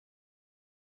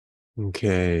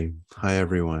Okay. Hi,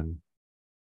 everyone.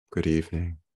 Good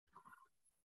evening.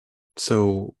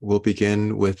 So we'll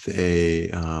begin with a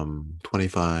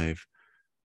 25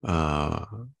 uh,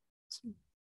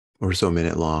 or so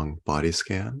minute long body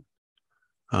scan.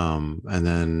 And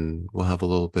then we'll have a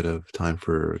little bit of time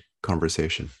for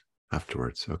conversation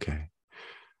afterwards. Okay.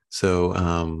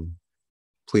 So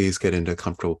please get into a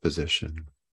comfortable position.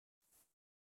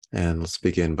 And let's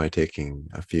begin by taking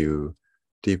a few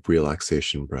deep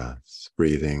relaxation breaths,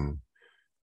 breathing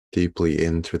deeply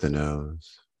in through the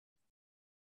nose.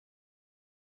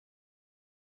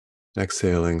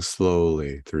 Exhaling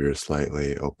slowly through your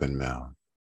slightly open mouth.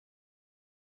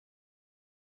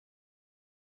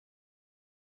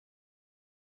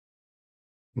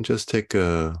 And just take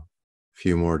a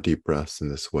few more deep breaths in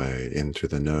this way, in through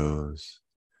the nose,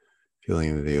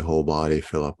 feeling the whole body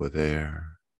fill up with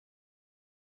air,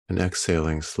 and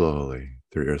exhaling slowly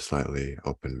through your slightly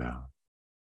open mouth.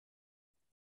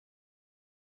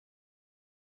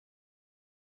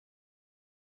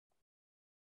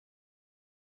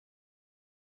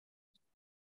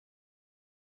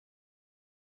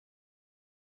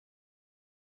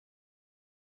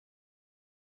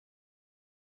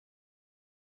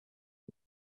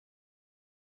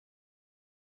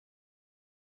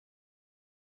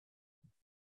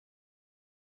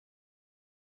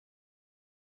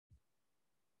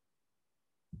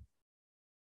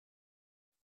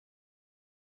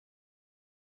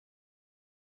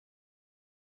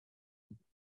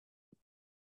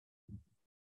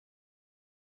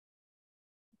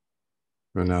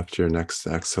 And after your next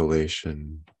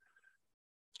exhalation,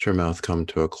 let your mouth come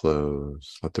to a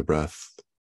close. Let the breath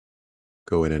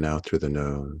go in and out through the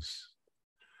nose.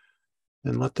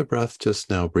 And let the breath just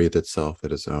now breathe itself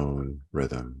at its own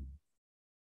rhythm.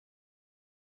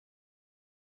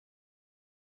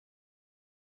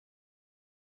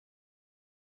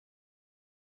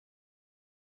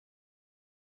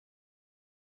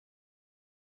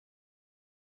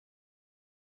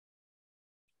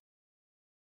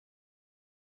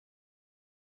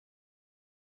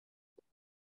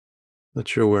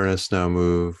 Let your awareness now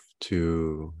move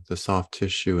to the soft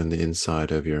tissue in the inside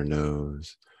of your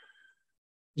nose.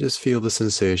 Just feel the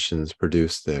sensations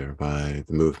produced there by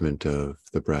the movement of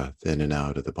the breath in and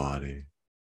out of the body.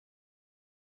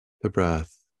 The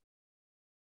breath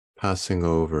passing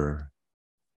over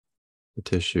the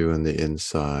tissue in the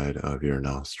inside of your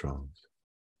nostrils.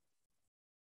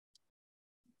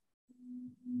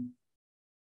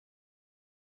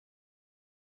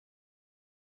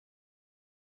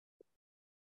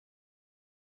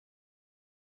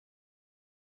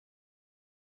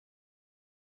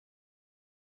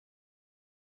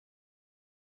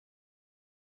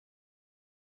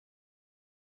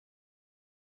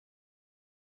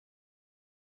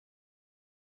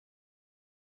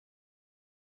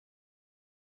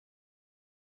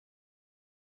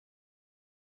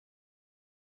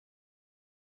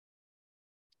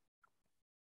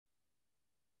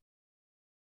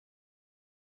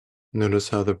 Notice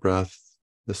how the breath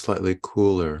is slightly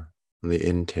cooler on the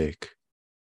intake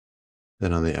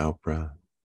than on the out breath.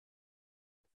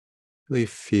 Really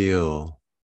feel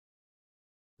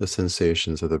the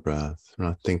sensations of the breath. We're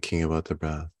not thinking about the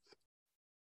breath.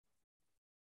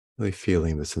 Really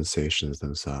feeling the sensations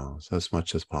themselves as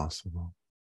much as possible.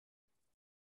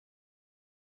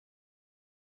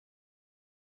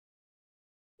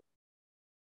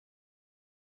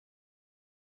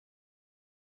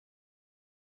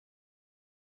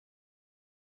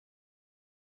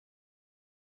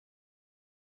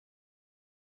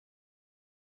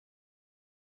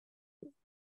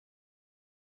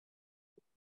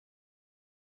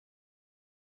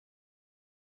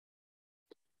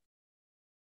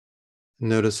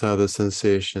 Notice how the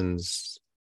sensations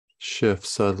shift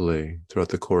subtly throughout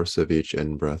the course of each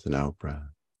in breath and out breath.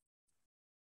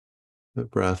 The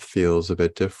breath feels a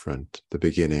bit different, the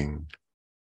beginning,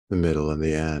 the middle, and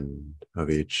the end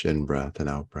of each in breath and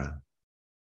out breath.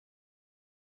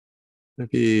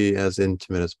 Be as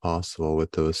intimate as possible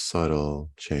with those subtle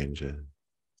changes,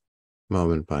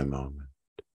 moment by moment.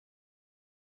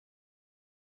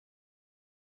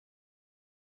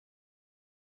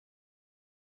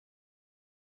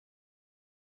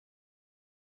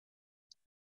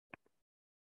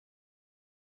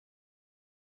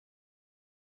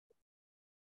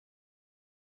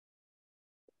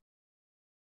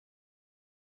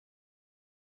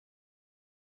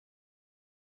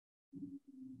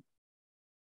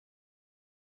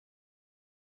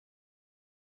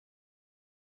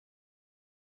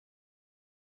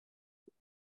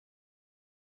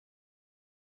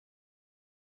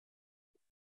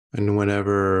 And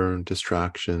whenever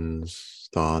distractions,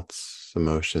 thoughts,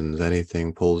 emotions,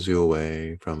 anything pulls you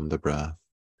away from the breath,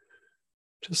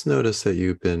 just notice that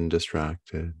you've been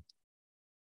distracted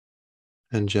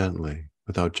and gently,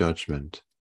 without judgment,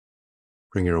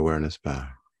 bring your awareness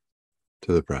back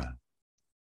to the breath.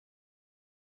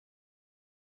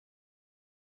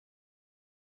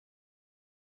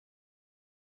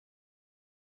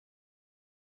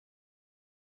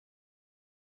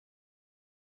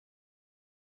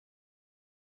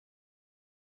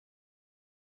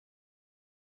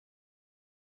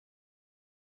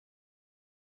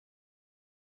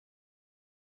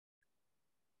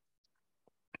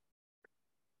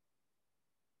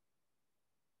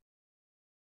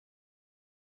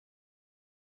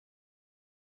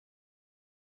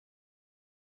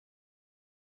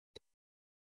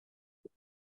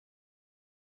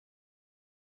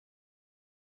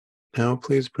 Now,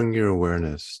 please bring your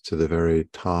awareness to the very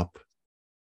top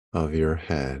of your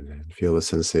head and feel the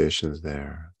sensations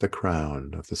there, the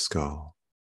crown of the skull.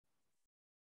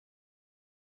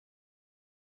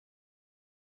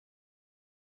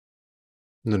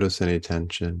 Notice any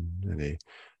tension, any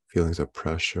feelings of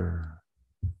pressure,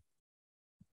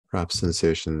 perhaps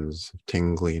sensations of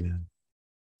tingling.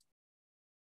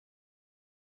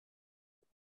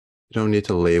 You don't need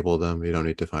to label them. You don't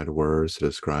need to find words to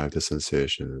describe the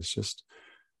sensations. Just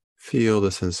feel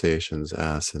the sensations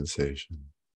as sensations.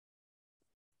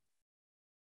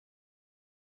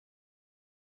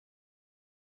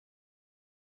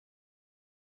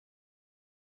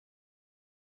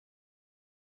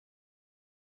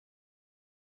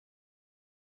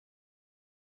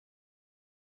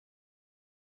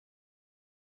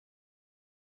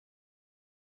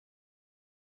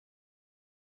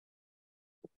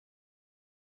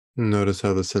 Notice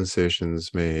how the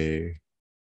sensations may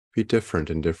be different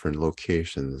in different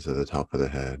locations at the top of the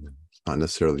head. It's not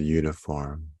necessarily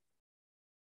uniform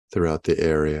throughout the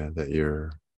area that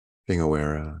you're being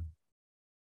aware of.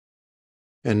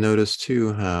 And notice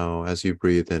too how, as you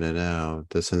breathe in and out,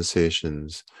 the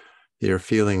sensations you're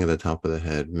feeling at the top of the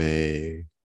head may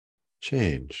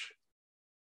change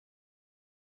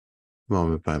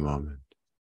moment by moment.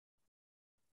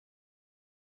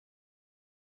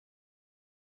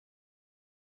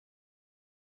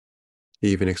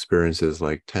 Even experiences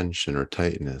like tension or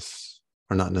tightness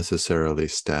are not necessarily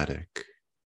static.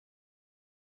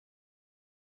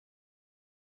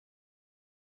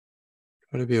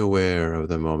 Try to be aware of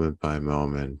the moment by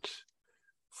moment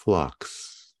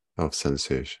flux of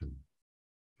sensation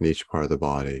in each part of the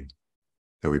body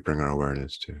that we bring our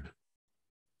awareness to.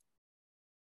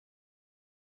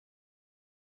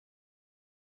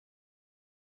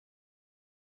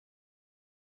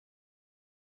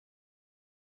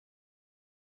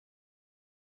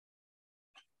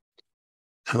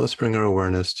 Now let's bring our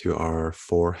awareness to our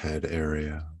forehead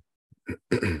area.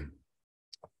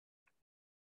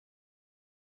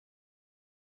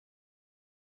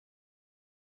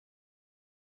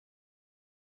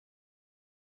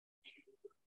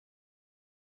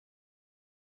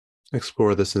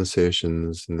 Explore the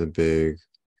sensations in the big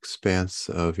expanse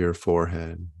of your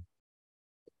forehead.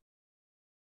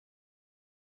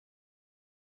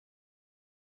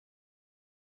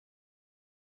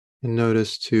 And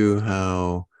notice too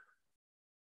how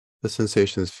the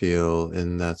sensations feel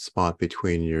in that spot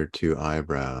between your two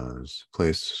eyebrows,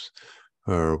 place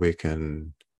where we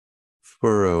can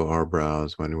furrow our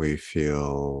brows when we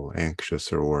feel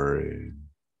anxious or worried.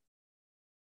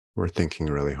 We're thinking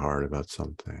really hard about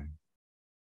something.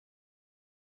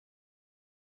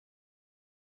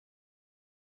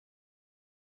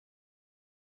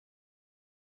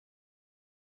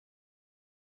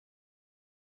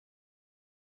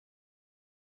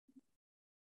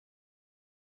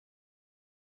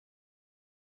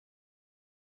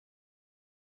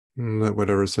 And let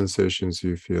whatever sensations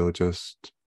you feel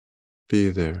just be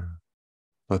there.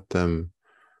 Let them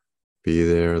be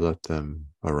there. Let them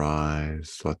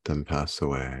arise. Let them pass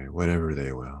away, whatever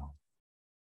they will.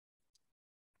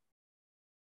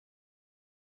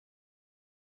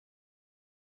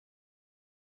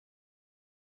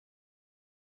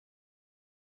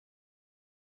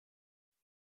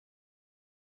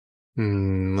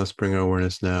 Let's bring our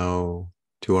awareness now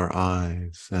to our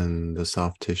eyes and the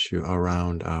soft tissue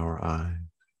around our eyes.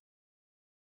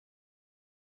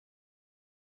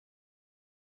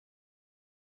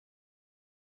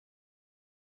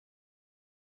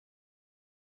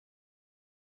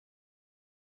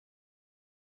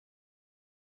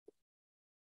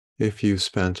 If you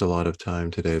spent a lot of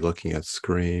time today looking at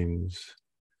screens,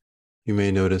 you may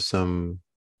notice some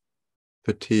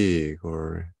fatigue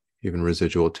or even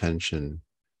residual tension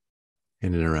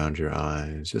in and around your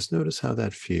eyes. Just notice how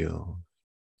that feels.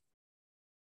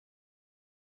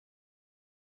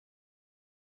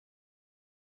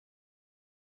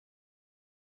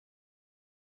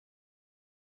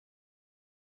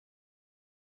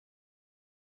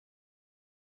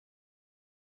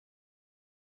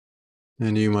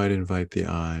 And you might invite the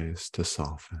eyes to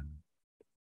soften.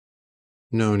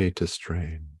 No need to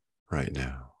strain right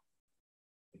now.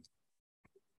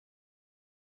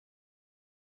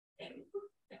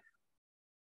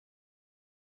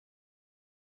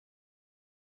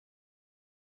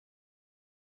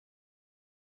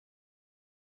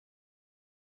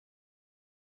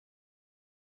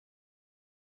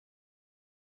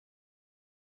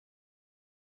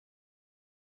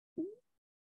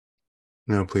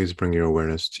 Now, please bring your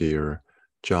awareness to your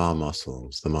jaw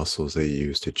muscles, the muscles that you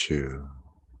use to chew.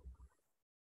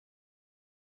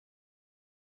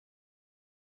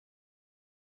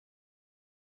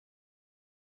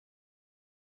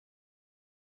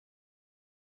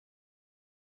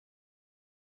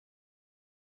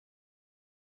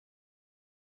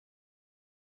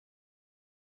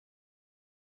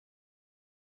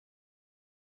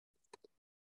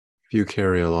 If you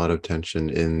carry a lot of tension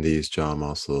in these jaw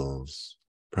muscles,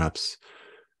 perhaps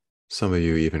some of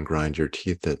you even grind your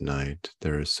teeth at night.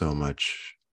 There is so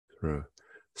much sort of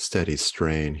steady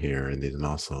strain here in these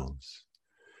muscles.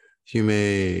 You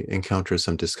may encounter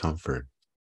some discomfort,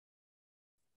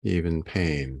 even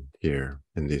pain here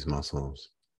in these muscles.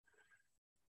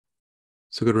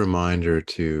 It's a good reminder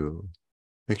to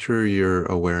make sure your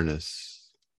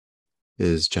awareness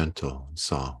is gentle and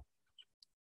soft.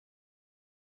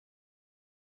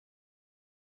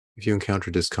 If you encounter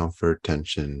discomfort,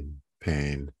 tension,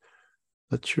 pain,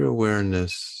 let your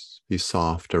awareness be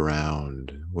soft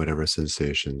around whatever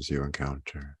sensations you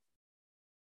encounter.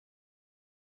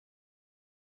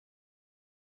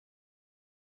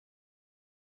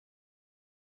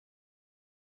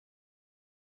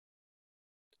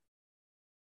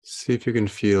 See if you can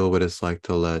feel what it's like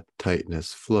to let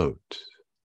tightness float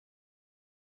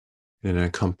in an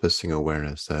encompassing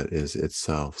awareness that is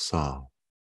itself soft.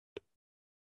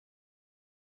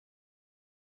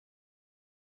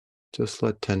 Just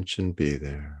let tension be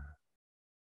there.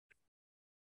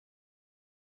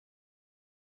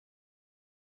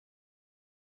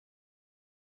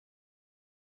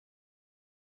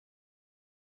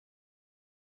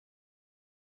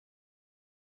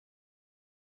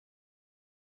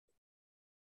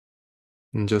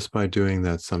 And just by doing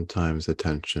that, sometimes the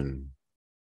tension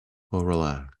will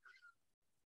relax.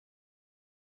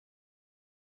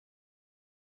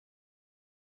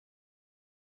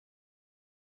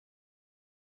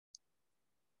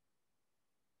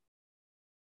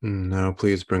 Now,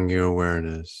 please bring your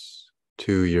awareness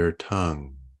to your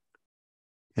tongue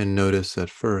and notice at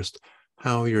first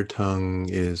how your tongue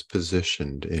is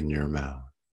positioned in your mouth.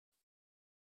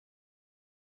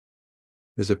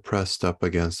 Is it pressed up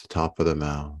against the top of the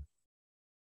mouth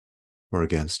or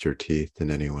against your teeth in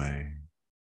any way?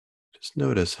 Just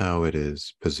notice how it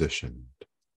is positioned.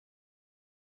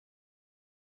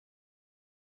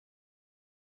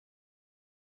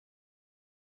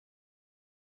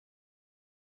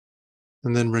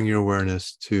 And then bring your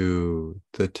awareness to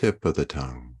the tip of the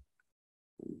tongue.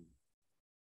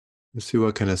 And see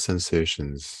what kind of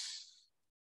sensations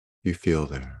you feel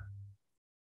there.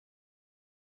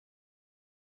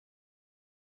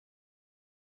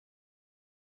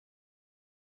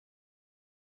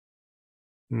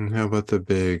 And how about the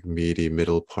big, meaty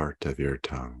middle part of your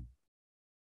tongue?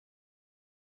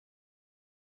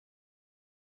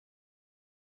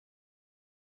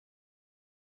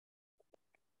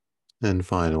 And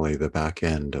finally, the back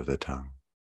end of the tongue.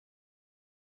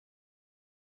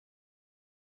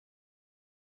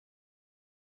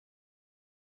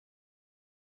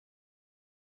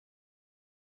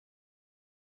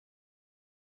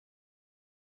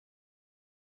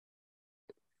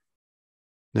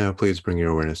 Now, please bring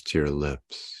your awareness to your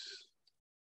lips.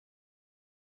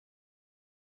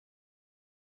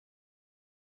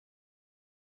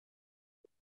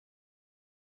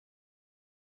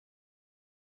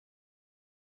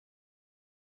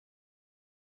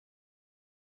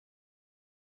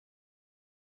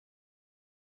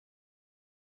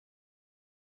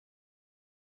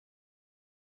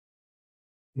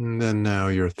 And then now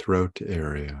your throat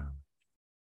area,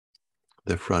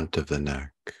 the front of the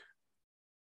neck.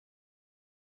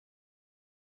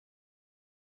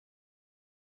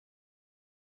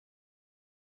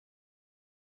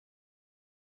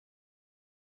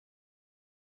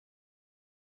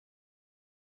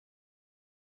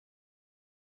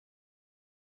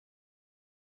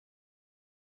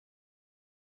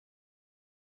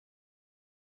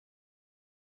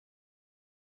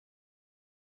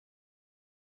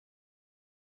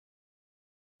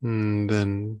 And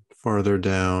then farther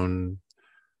down,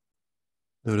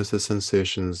 notice the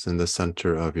sensations in the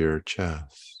center of your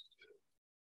chest.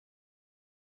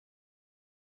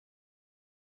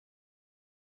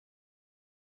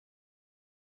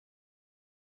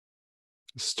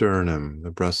 Sternum,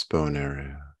 the breastbone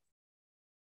area.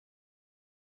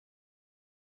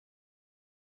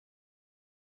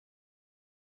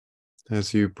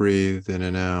 As you breathe in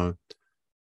and out,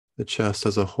 the chest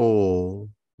as a whole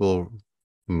will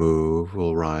move,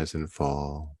 will rise and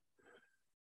fall.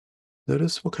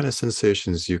 Notice what kind of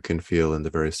sensations you can feel in the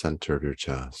very center of your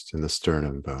chest, in the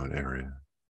sternum bone area,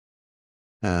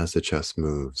 as the chest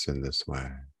moves in this way.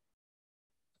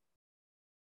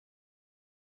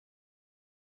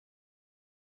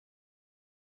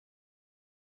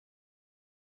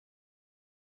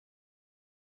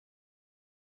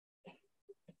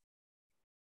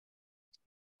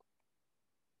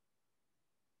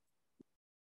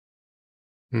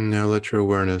 Now let your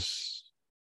awareness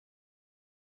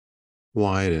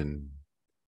widen.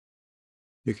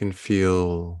 You can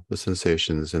feel the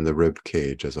sensations in the rib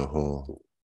cage as a whole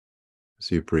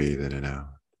as you breathe in and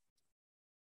out.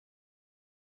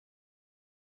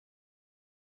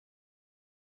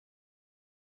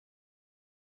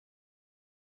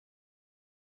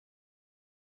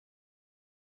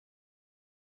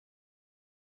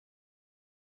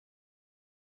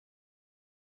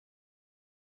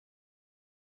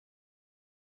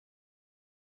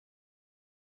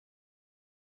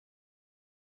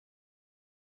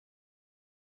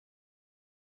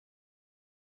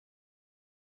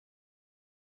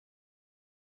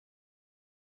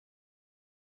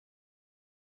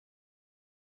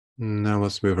 Now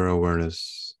let's move our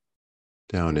awareness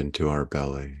down into our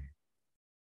belly.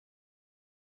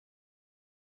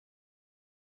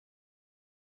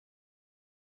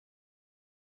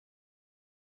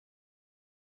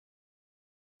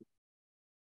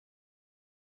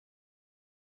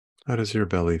 How does your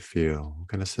belly feel? What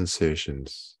kind of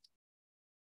sensations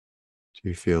do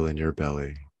you feel in your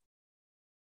belly?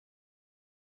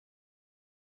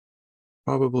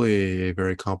 Probably a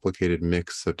very complicated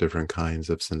mix of different kinds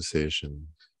of sensations.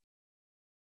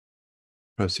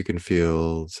 Perhaps you can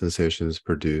feel sensations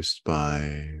produced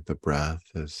by the breath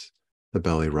as the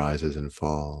belly rises and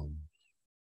falls.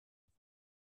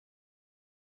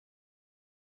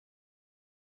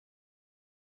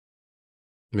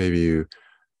 Maybe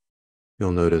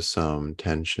you'll notice some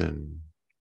tension.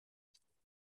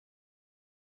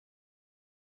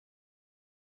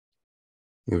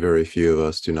 Very few of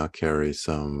us do not carry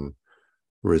some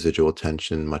residual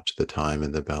tension much of the time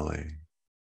in the belly.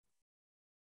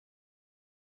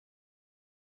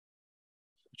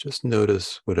 Just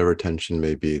notice whatever tension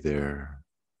may be there.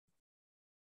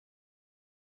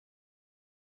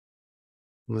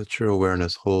 Let your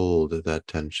awareness hold that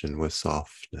tension with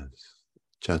softness,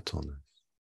 gentleness,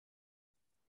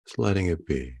 just letting it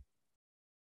be.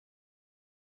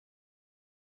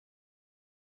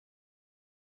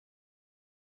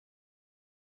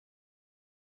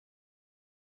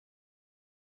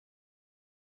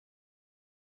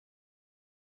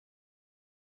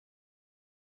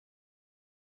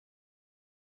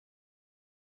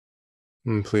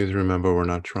 And please remember, we're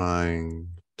not trying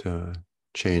to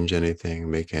change anything,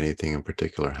 make anything in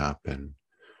particular happen.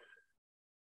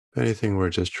 If anything, we're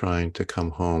just trying to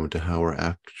come home to how we're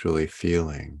actually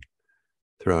feeling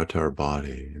throughout our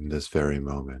body in this very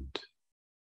moment.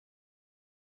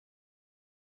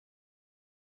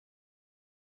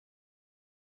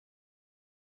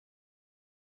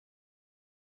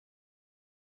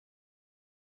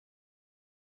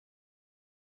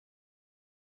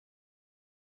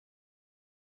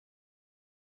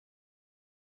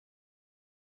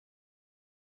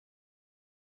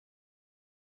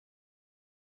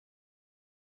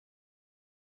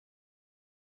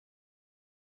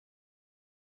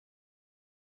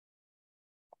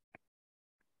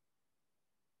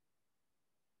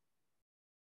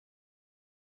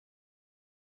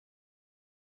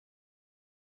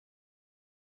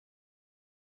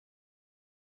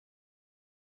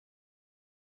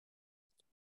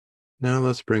 Now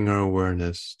let's bring our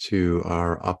awareness to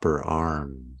our upper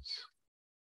arms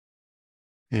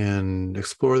and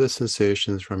explore the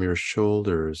sensations from your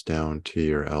shoulders down to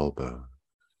your elbow.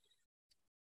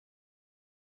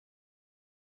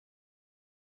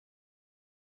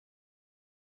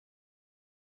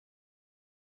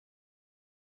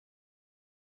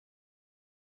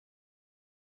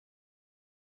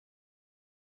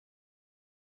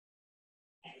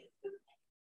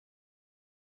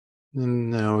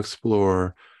 And now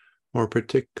explore more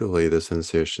particularly the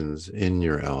sensations in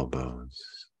your elbows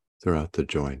throughout the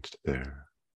joint there.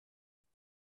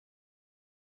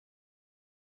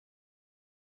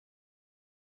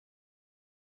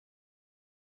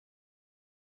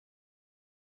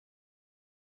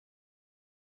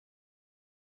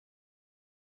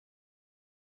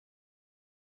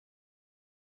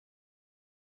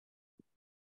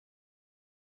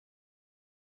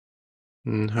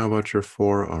 And how about your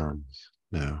forearms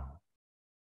now?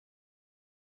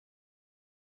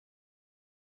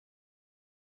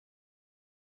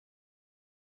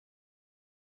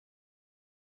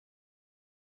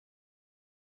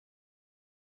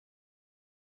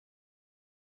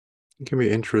 It can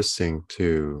be interesting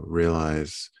to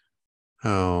realize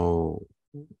how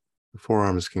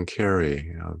forearms can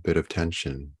carry a bit of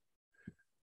tension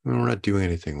when we're not doing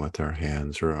anything with our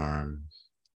hands or arms.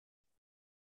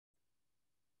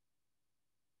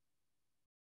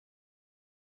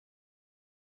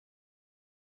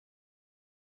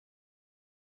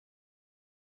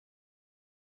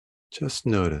 Just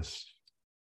notice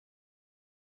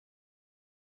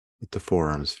what the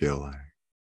forearms feel like.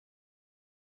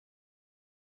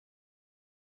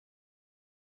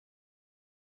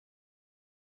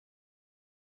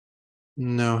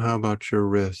 Now, how about your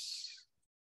wrists?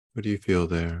 What do you feel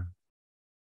there?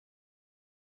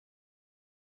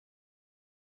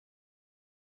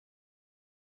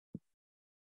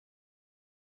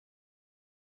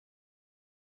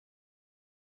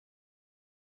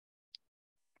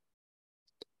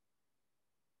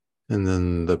 And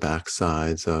then the back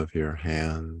sides of your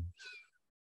hands.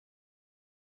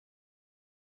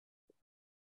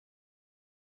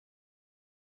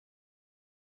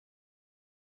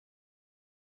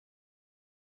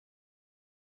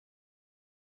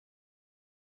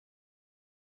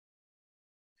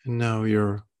 And now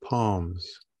your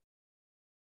palms.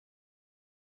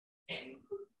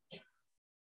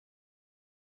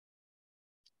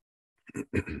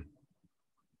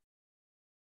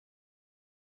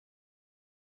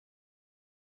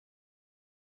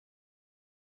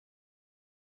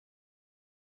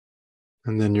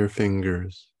 And then your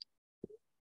fingers.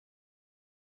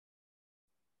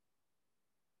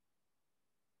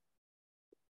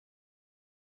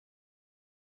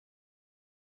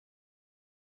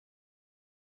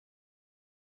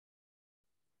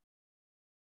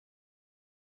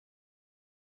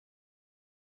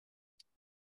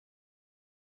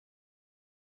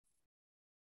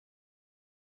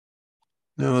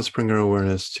 Now let's bring our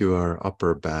awareness to our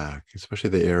upper back,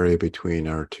 especially the area between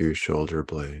our two shoulder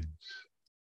blades.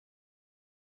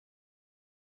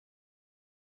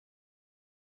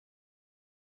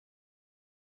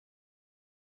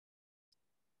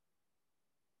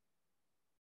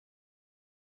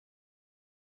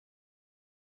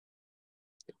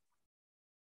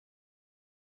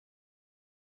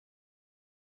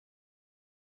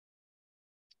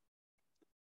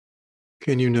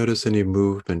 Can you notice any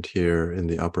movement here in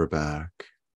the upper back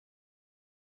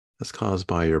that's caused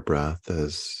by your breath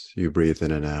as you breathe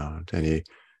in and out? Any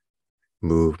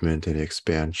movement, any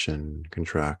expansion,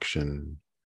 contraction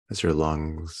as your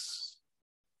lungs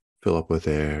fill up with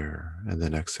air and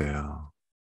then exhale?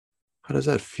 How does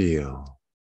that feel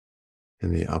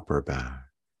in the upper back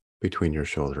between your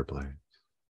shoulder blades?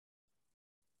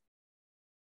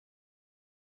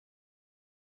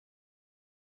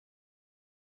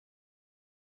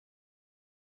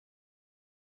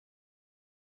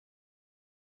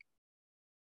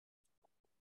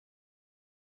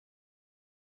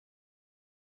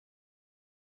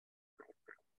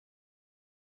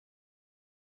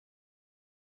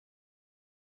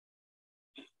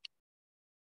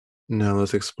 Now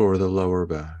let's explore the lower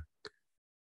back.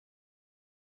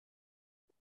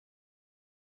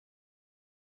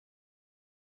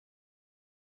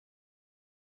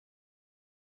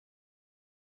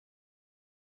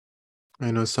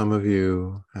 I know some of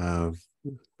you have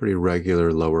pretty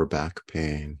regular lower back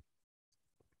pain.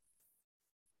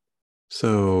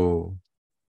 So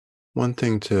one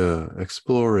thing to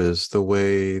explore is the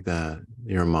way that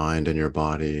your mind and your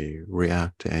body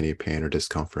react to any pain or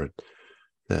discomfort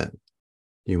that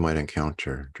you might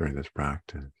encounter during this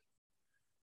practice.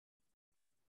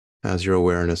 As your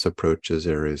awareness approaches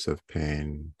areas of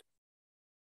pain,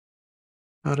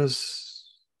 how does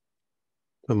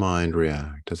the mind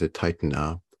react? Does it tighten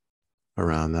up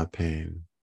around that pain?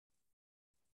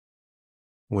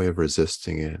 A way of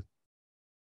resisting it,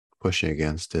 pushing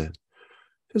against it.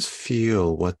 Just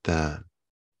feel what that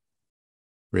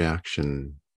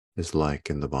reaction is like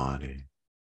in the body,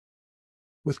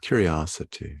 with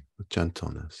curiosity, with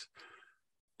gentleness,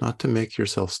 not to make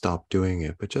yourself stop doing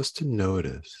it, but just to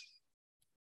notice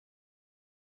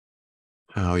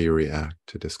how you react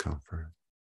to discomfort.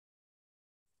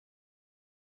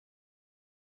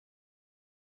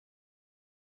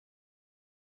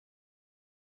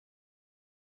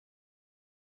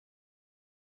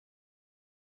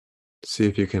 See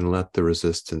if you can let the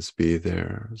resistance be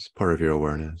there as part of your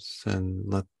awareness, and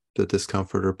let the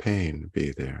discomfort or pain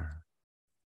be there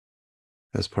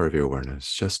as part of your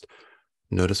awareness. Just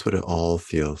Notice what it all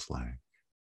feels like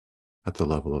at the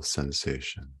level of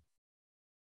sensation.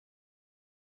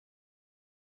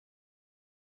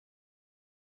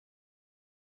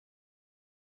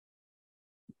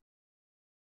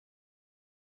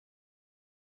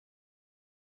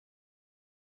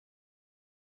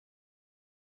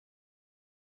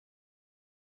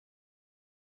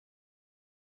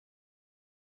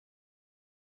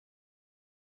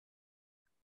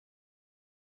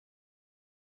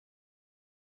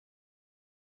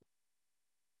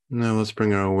 Now let's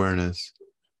bring our awareness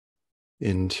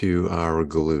into our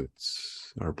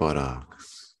glutes, our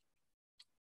buttocks.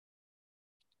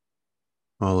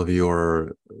 All of you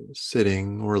are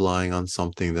sitting or lying on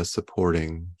something that's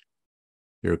supporting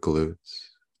your glutes.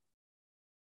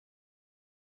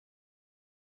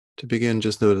 To begin,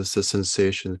 just notice the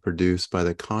sensations produced by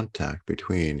the contact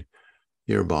between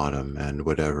your bottom and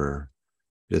whatever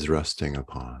it is resting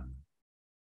upon.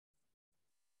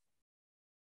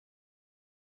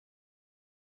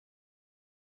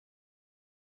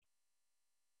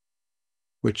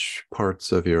 Which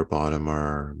parts of your bottom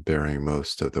are bearing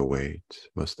most of the weight,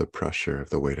 most of the pressure of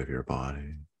the weight of your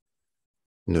body?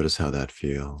 Notice how that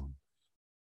feels.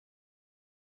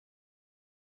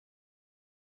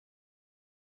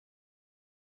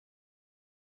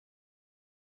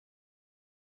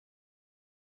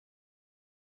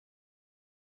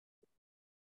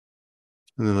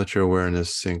 And then let your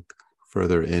awareness sink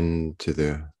further into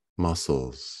the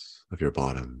muscles of your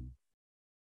bottom,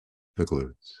 the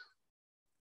glutes.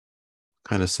 What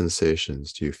kind of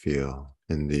sensations do you feel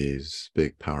in these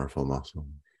big, powerful muscles?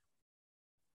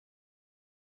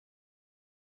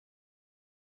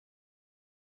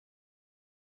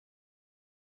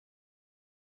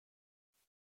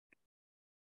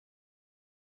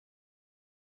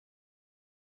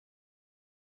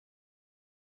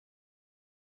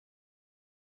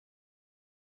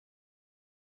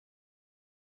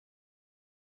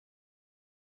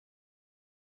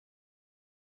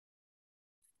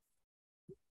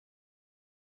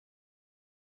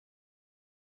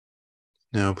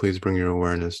 Now, please bring your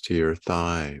awareness to your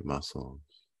thigh muscles.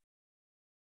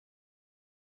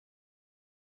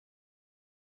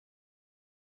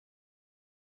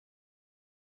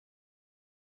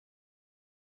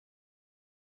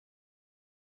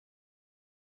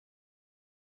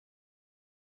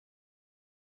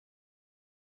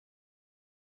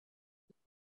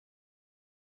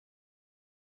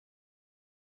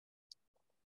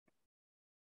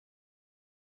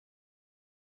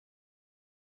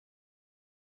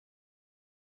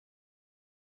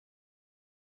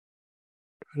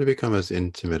 Try to become as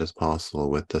intimate as possible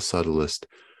with the subtlest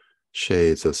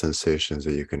shades of sensations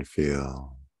that you can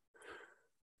feel.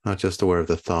 Not just aware of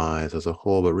the thighs as a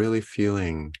whole, but really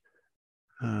feeling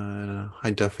in a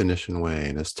high definition way,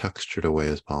 in as textured a way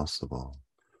as possible.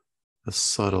 The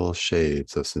subtle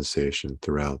shades of sensation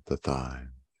throughout the thigh.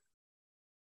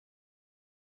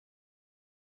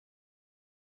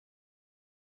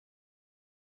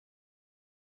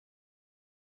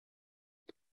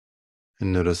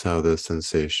 And notice how the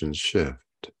sensations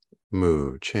shift,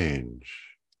 move,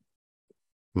 change,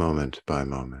 moment by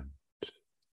moment.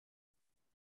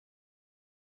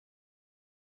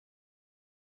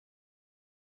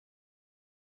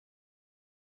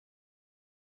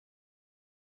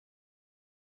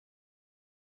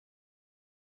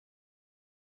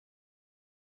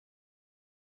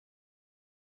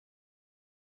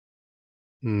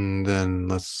 And then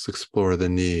let's explore the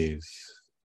knees.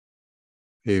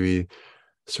 Maybe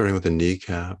starting with the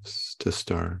kneecaps to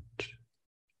start,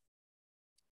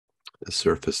 the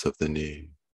surface of the knee.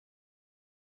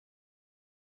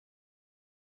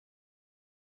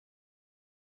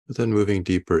 But then moving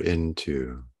deeper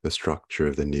into the structure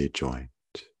of the knee joint.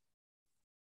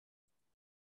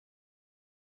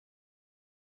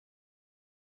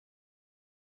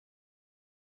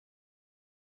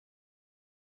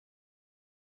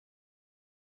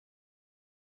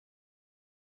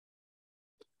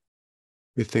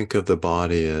 We think of the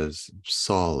body as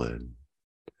solid,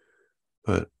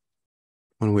 but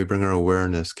when we bring our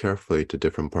awareness carefully to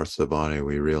different parts of the body,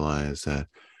 we realize that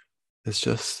it's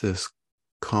just this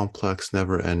complex,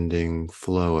 never-ending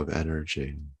flow of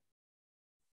energy.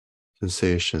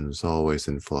 Sensations always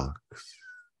in flux.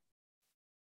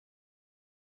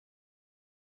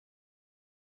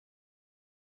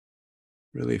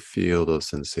 Really feel those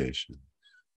sensations.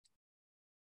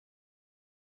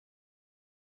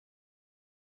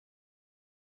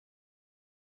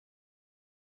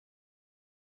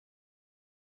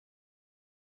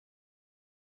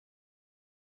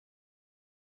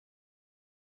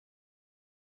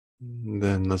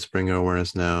 Then let's bring our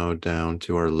awareness now down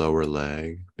to our lower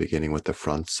leg, beginning with the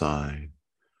front side,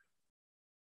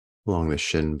 along the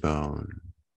shin bone.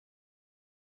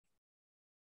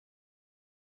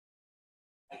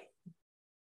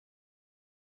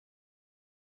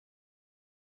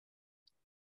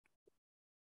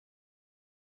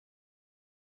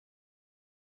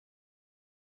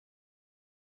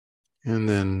 And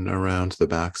then around the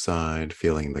backside,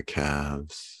 feeling the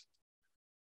calves.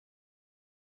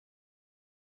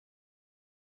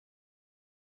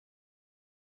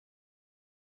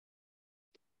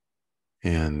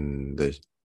 And the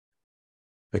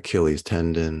Achilles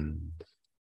tendon.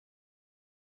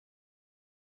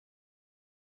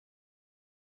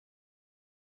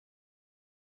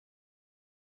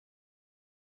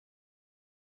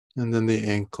 And then the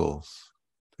ankles,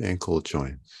 the ankle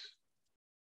joints.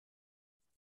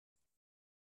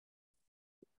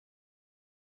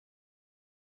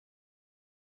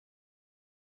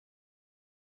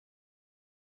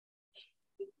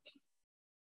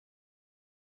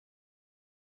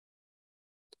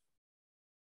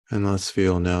 And let's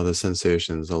feel now the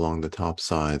sensations along the top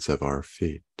sides of our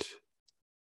feet.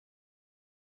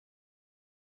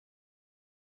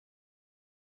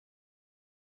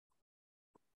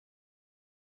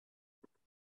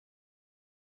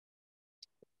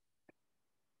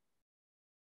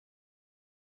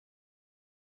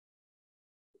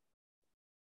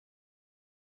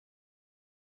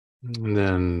 And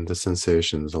then the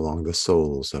sensations along the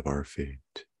soles of our feet.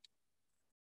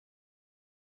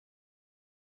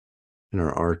 And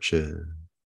our arches,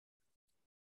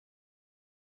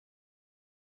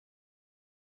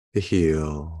 the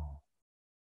heel,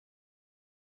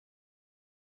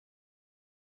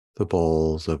 the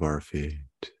balls of our feet.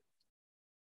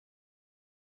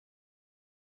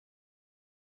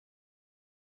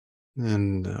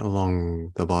 And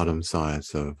along the bottom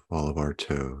sides of all of our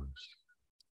toes.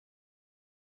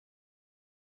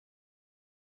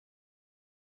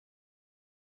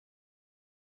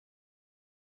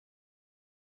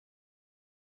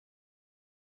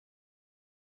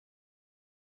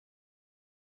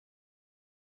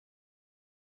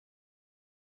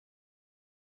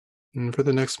 And for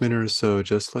the next minute or so,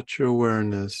 just let your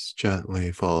awareness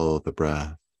gently follow the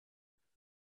breath,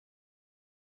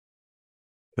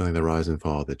 feeling the rise and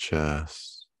fall of the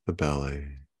chest, the belly.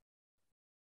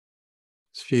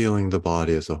 Just feeling the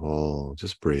body as a whole,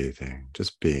 just breathing,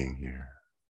 just being here.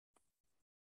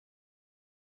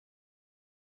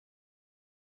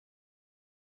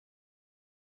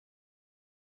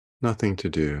 Nothing to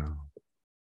do,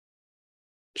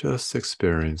 just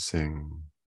experiencing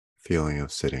feeling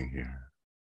of sitting here.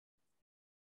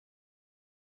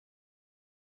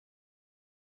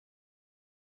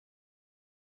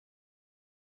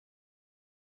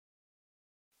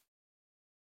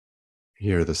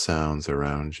 Hear the sounds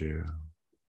around you.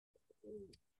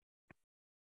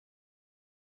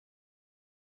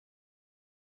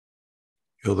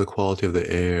 Feel the quality of the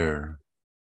air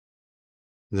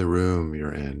in the room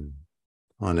you're in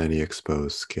on any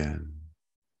exposed skin.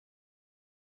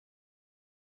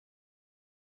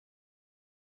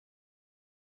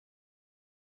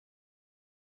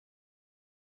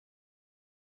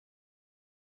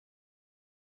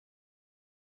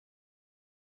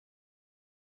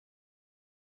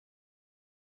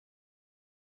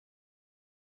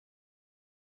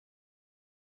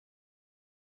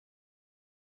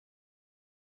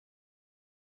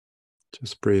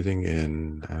 Just breathing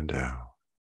in and out.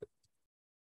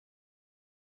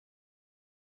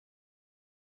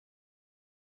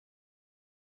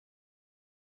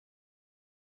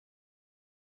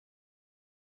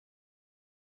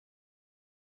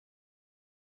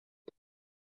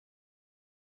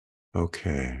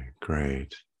 Okay,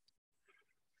 great.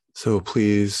 So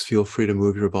please feel free to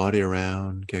move your body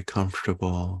around, get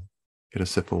comfortable, get a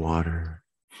sip of water.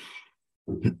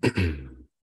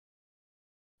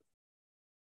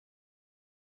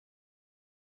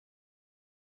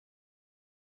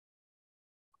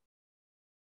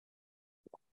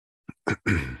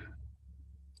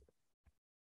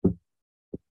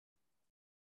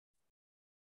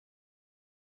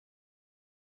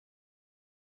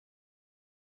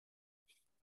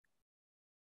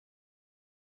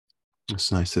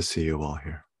 It's nice to see you all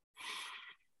here.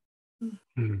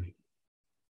 Mm.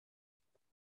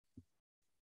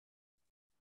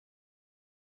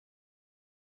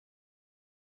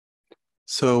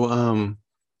 So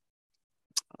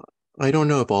I don't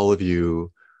know if all of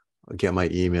you get my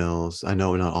emails. I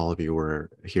know not all of you were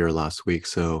here last week.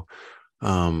 So,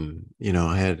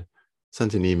 I had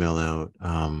sent an email out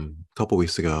a couple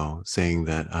weeks ago saying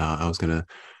that I was going to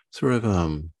sort of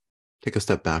take a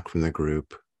step back from the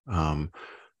group,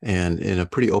 and in a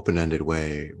pretty open-ended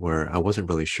way, where I wasn't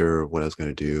really sure what I was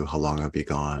going to do, how long I'd be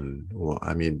gone. Well,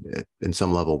 I mean, in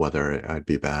some level, whether I'd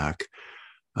be back.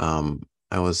 Um,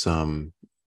 I was,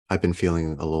 I've been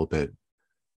feeling a little bit.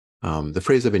 The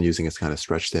phrase I've been using is kind of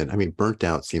stretched in. I mean, burnt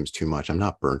out seems too much. I'm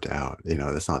not burnt out,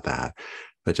 that's not that,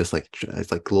 but just like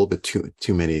it's like a little bit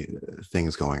too many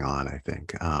things going on, I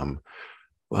think. Um,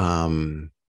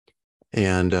 and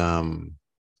and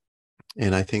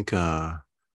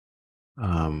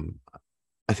um,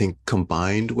 I think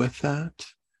combined with that,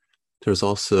 there's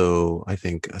also, I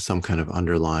think, some kind of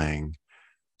underlying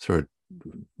sort of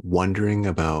wondering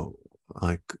about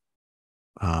like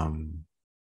um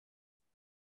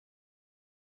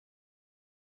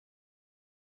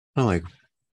I don't know, like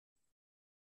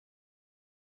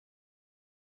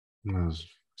what's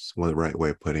the right way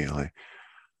of putting it, like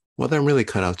whether I'm really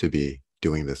cut out to be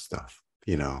doing this stuff,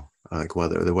 like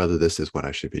whether this is what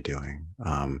I should be doing.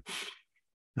 Um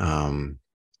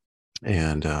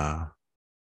and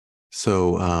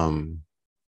so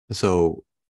so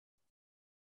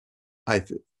I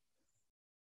th-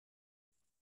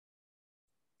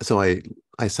 so I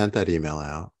sent that email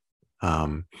out.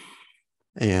 Um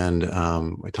and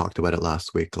I talked about it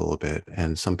last week a little bit,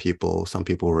 and some people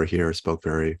who were here spoke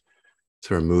very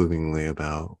sort of movingly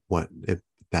about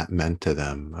that meant to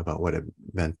them, about what it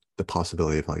meant, the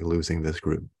possibility of like losing this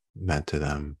group meant to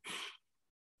them.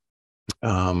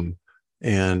 Um,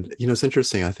 and it's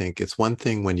interesting. I think it's one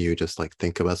thing when you just like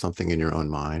think about something in your own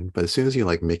mind, but as soon as you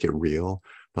like make it real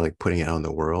by like putting it out in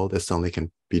the world, it suddenly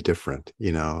can be different.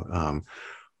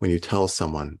 When you tell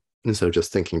someone instead of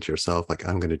just thinking to yourself like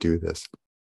I'm going to do this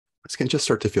can just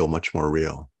start to feel much more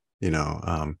real. You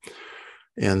know,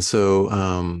 and so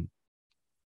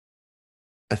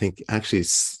I think actually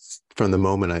from the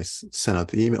moment I sent out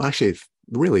the email, actually,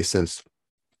 really since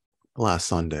last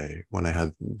Sunday when I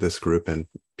had this group and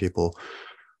people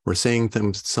were saying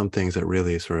some things that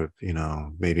really sort of,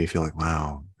 made me feel like,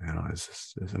 wow,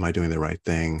 am I doing the right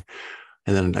thing?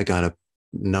 And then I got a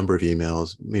number of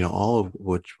emails, all of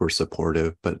which were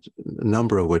supportive, but a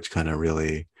number of which kind of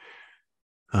really,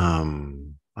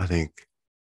 I think,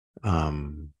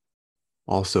 um,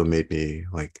 also made me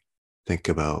like think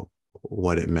about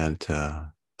what it meant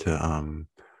to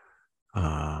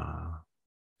uh,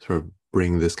 sort of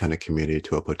bring this kind of community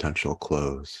to a potential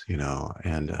close,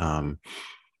 and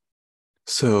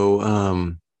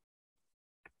so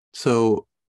so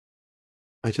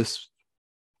I just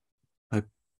I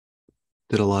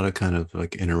did a lot of kind of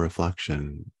like inner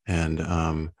reflection, and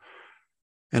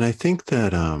I think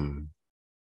that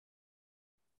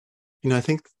I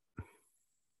think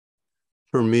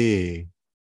for me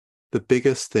the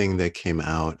biggest thing that came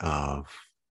out of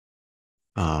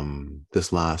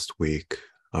this last week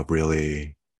of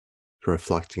really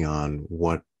reflecting on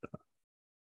what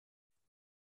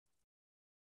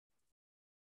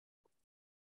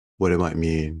it might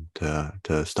mean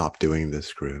to stop doing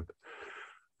this group.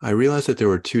 I realized that there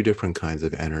were two different kinds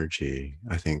of energy,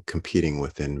 I think, competing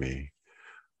within me.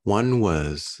 One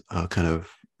was a kind of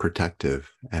protective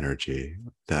energy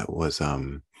that was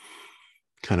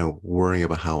kind of worrying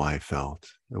about how I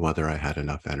felt, whether I had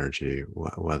enough energy,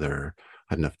 whether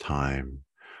I had enough time.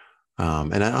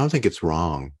 And I don't think it's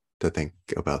wrong to think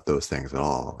about those things at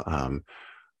all.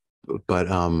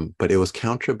 But it was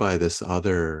countered by this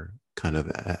other kind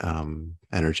of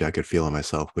energy I could feel in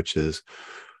myself, which is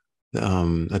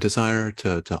a desire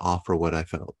to offer what I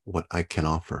felt, what I can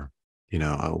offer.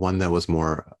 One that was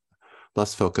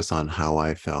less focused on how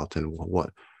I felt and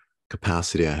what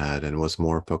capacity I had, and was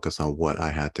more focused on what I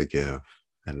had to give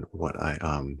and what I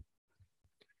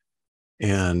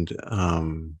and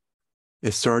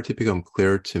it started to become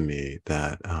clear to me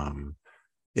that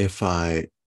if I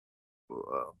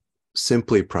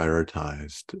simply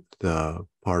prioritized the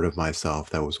part of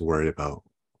myself that was worried about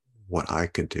what I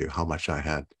could do, how much I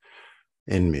had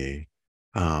in me,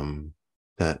 um,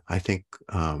 that I think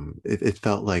it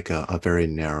felt like a very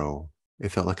narrow.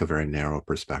 It felt like a very narrow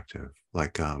perspective.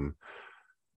 Like, I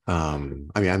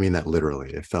mean that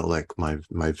literally. It felt like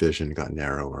my vision got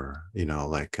narrower.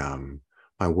 Like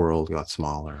my world got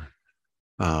smaller.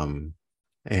 Um,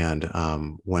 and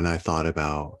when I thought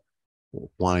about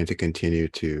wanting to continue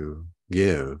to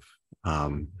give,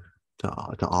 um,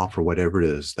 to offer whatever it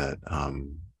is that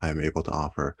I'm able to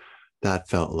offer, that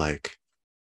felt like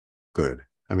good.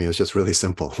 I mean, it was just really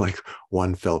simple. Like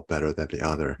one felt better than the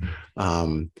other,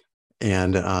 um,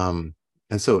 and um,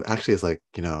 and so actually, it's like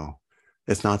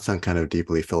it's not some kind of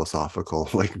deeply philosophical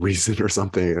like reason or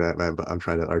something that I'm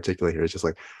trying to articulate here. It's just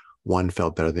like one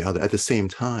felt better than the other. At the same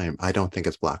time, I don't think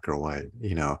it's black or white.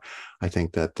 You know, I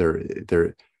think that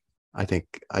I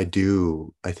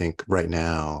think right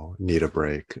now need a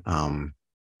break.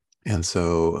 And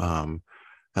so,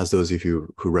 as those of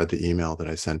you who read the email that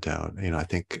I sent out, you know, I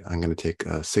think I'm going to take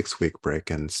a 6-week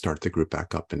break and start the group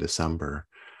back up in December.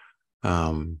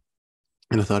 Um,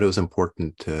 and I thought it was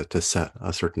important to set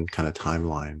a certain kind of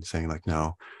timeline, saying like,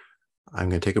 no, I'm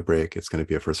going to take a break. It's going to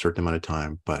be for a certain amount of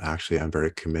time, but actually, I'm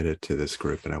very committed to this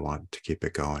group, and I want to keep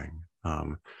it going.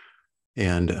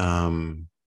 And um,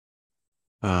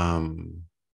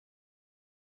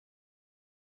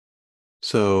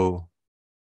 so,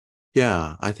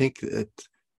 yeah, I think that,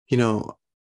 you know,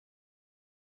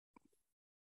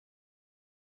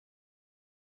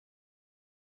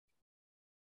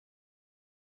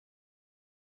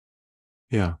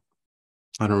 yeah,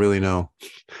 I don't really know.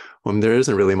 Well, there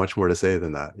isn't really much more to say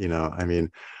than that. You know, I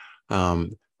mean,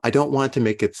 um, I don't want to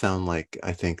make it sound like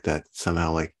I think that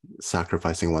somehow like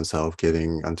sacrificing oneself,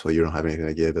 giving until you don't have anything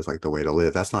to give is like the way to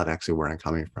live. That's not actually where I'm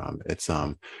coming from. It's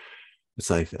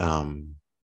like,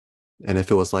 and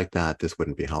if it was like that, this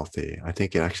wouldn't be healthy. I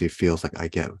think it actually feels like I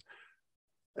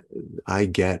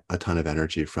get a ton of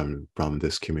energy from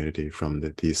this community, from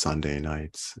these Sunday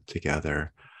nights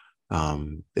together.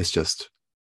 It's just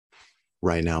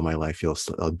right now my life feels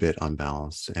a bit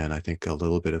unbalanced, and I think a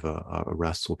little bit of a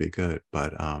rest will be good.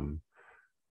 But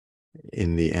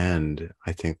in the end,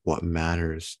 I think what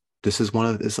matters. This is one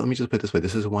of this. Let me just put it this way.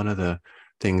 This is one of the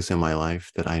things in my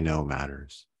life that I know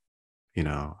matters. You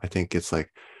know, I think it's like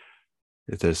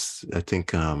there's. I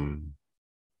think I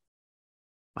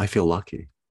feel lucky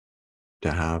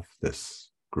to have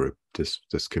this group,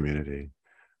 this community,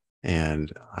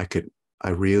 and I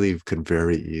really could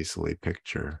very easily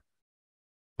picture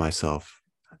myself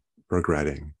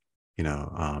regretting, you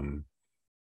know,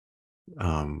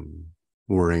 um,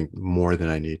 worrying more than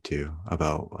I need to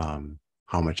about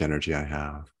how much energy I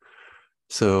have.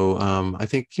 So I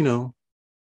think, you know,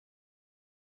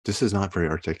 this is not very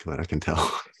articulate, I can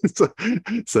tell. so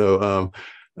so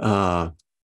uh,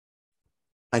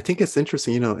 I think it's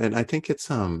interesting, you know, and I think it's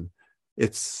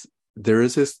there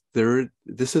is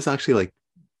this is actually like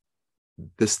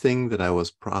this thing that I was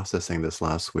processing this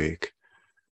last week.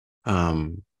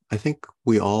 I think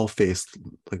we all face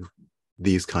like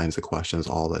these kinds of questions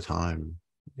all the time.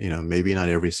 You know, maybe not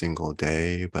every single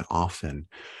day, but often.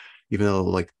 Even though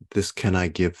like this, can I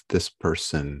give this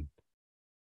person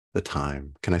the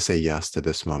time? Can I say yes to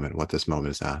this moment, what this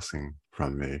moment is asking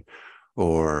from me?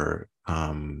 Or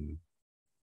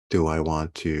do I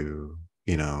want to,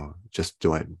 you know, just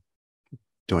do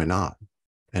I not?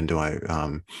 And do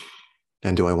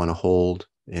I want to hold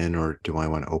in, or do I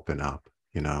want to open up?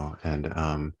 You know,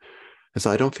 and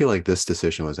so I don't feel like this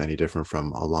decision was any different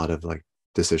from a lot of like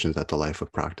decisions that the life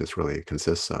of practice really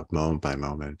consists of, moment by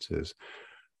moment, is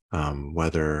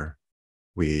whether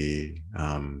we,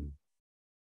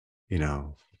 you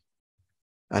know,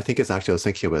 I think it's actually, I was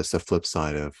thinking about it's the flip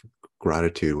side of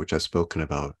gratitude, which I've spoken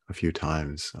about a few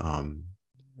times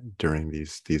during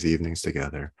these evenings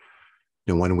together.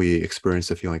 You know, when we experience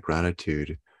a feeling like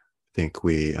gratitude, I think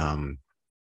we,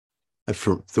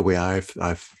 for the way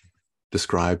I've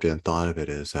described it and thought of it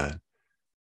is that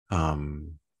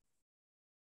um,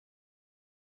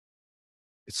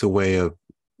 it's a way of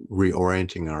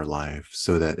reorienting our life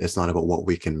so that it's not about what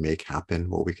we can make happen,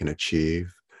 what we can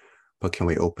achieve, but can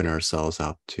we open ourselves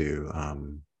up to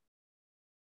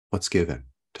what's given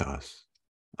to us,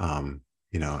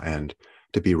 you know, and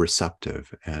to be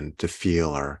receptive and to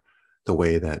feel the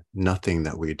way that nothing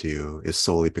that we do is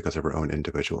solely because of our own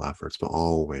individual efforts, but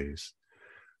always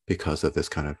because of this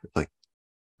kind of like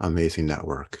amazing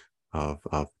network of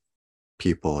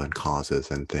people and causes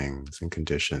and things and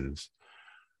conditions.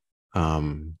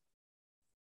 And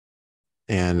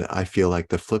I feel like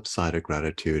the flip side of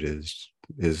gratitude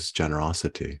is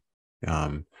generosity.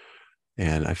 Um,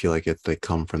 and I feel like they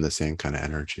come from the same kind of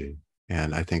energy.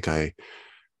 And I think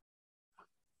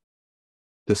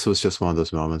this was just one of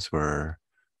those moments where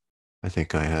I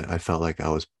think I felt like I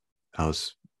was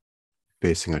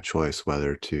facing a choice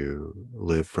whether to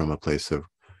live from a place of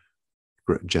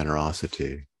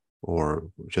generosity or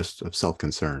just of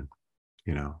self-concern,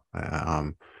 you know.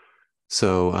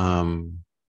 So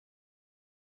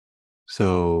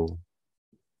so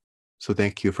so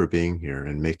thank you for being here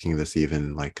and making this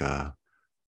even like a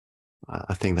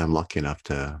thing that I'm lucky enough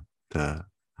to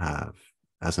have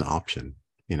as an option.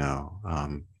 You know,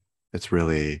 it's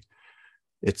really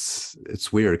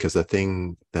it's weird because the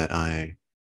thing that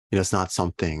you know, it's not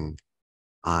something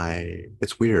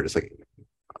it's weird. It's like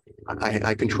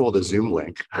I control the Zoom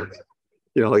link,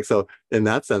 like, so in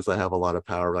that sense, I have a lot of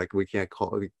power. Like we can't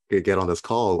get on this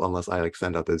call unless I like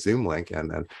send out the Zoom link.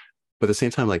 And then, but at the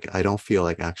same time, like I don't feel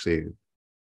like actually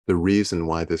the reason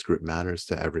why this group matters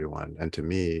to everyone and to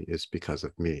me is because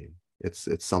of me. It's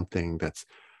something that's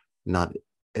not,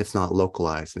 it's not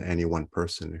localized in any one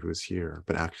person who's here,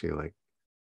 but actually like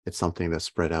it's something that's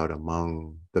spread out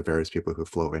among the various people who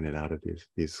flow in and out of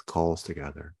these calls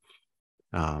together.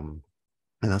 Um,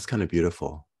 and that's kind of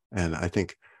beautiful. And I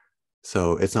think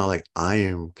so. It's not like I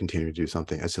am continuing to do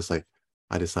something. It's just like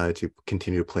I decided to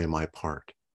continue to play my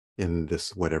part in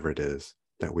this, whatever it is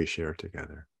that we share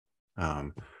together.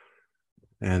 Um,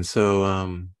 and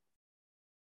so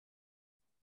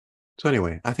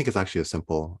anyway, I think it's actually a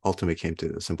simple, ultimately came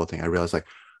to a simple thing. I realized like,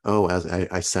 oh, as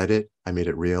I said it, I made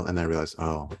it real. And then I realized,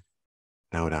 oh,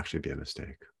 that would actually be a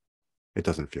mistake. It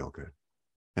doesn't feel good.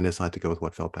 And it's not to go with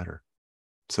what felt better.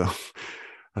 So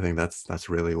I think that's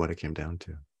really what it came down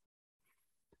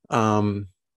to. Um,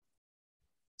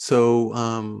 so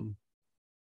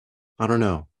I don't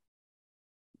know.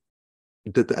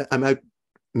 I might,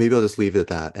 maybe I'll just leave it at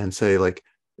that and say like,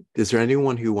 is there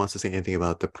anyone who wants to say anything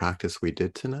about the practice we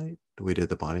did tonight? We did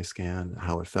the body scan,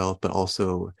 how it felt, but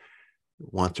also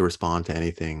want to respond to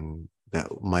anything that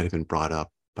might have been brought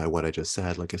up by what I just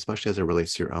said, like especially as it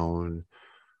relates to your own,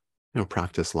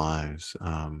 practice lives.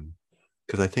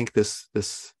 Because I think this,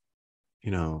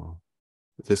 you know,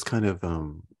 this kind of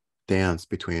dance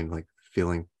between like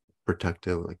feeling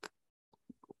protective, like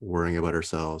worrying about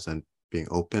ourselves and being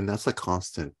open, that's a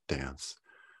constant dance.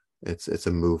 It's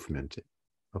a movement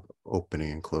of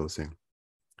opening and closing.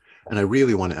 And I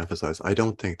really want to emphasize, I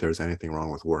don't think there's anything wrong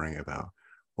with worrying about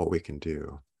what we can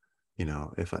do.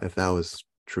 If that was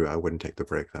true, I wouldn't take the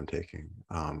break that I'm taking.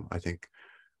 I think,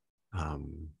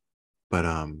 um, but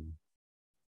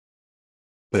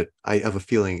but I have a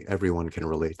feeling everyone can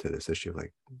relate to this issue.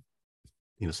 Like,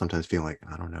 sometimes feeling like,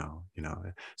 I don't know,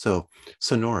 So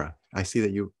Sonora, I see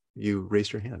that you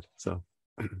raised your hand. So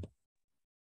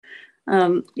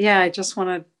Yeah, I just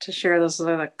wanted to share this is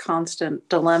a constant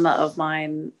dilemma of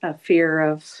mine, a fear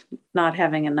of not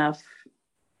having enough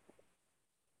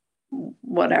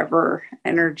whatever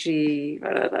energy.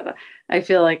 Blah, blah, blah, blah. I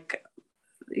feel like,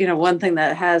 one thing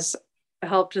that has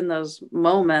helped in those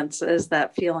moments is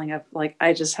that feeling of like,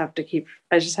 I just have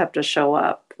to show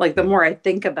up. Like the more I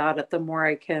think about it, the more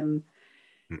I can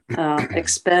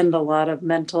expend a lot of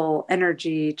mental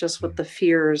energy just with the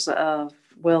fears of,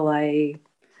 will I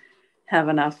have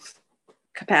enough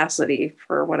capacity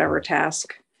for whatever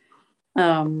task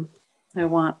I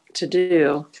want to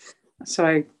do. So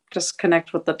I just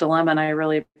connect with the dilemma, and I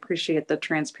really appreciate the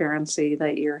transparency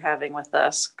that you're having with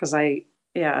us because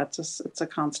yeah, it's a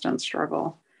constant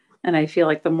struggle, and I feel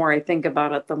like the more I think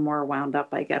about it, the more wound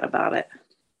up I get about it.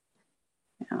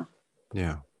 Yeah.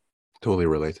 yeah, totally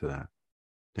relate to that.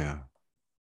 Yeah.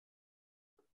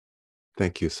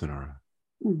 Thank you, Sonora.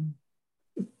 Mm.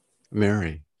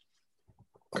 Mary.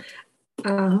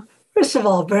 Uh, First of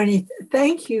all, Bernie,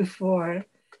 thank you for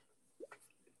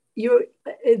your.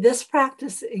 This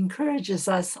practice encourages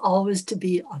us always to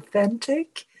be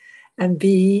authentic and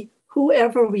be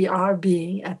whoever we are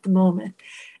being at the moment.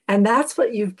 And that's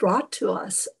what you've brought to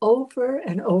us over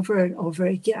and over and over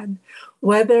again,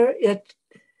 whether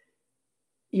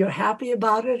you're happy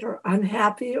about it or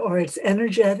unhappy, or it's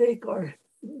energetic or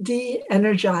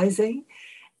de-energizing.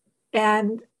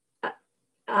 And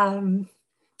um,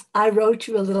 I wrote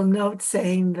you a little note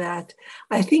saying that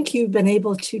I think you've been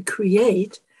able to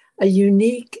create a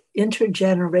unique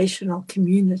intergenerational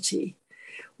community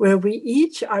where we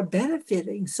each are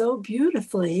benefiting so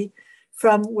beautifully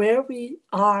from where we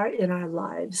are in our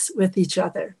lives with each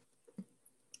other.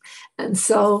 And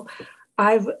so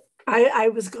I've, I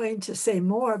was going to say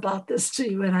more about this to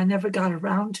you, and I never got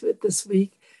around to it this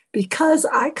week because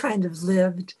I kind of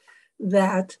lived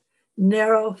that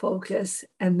narrow focus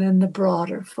and then the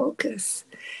broader focus.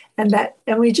 And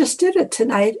we just did it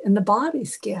tonight in the body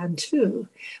scan too,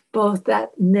 both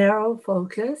that narrow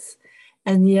focus,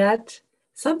 and yet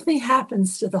something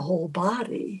happens to the whole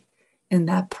body in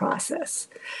that process.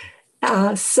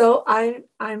 So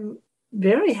I'm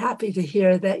very happy to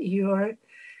hear that you're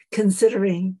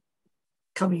considering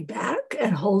coming back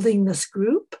and holding this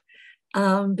group,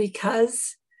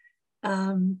 because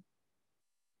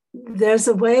there's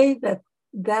a way that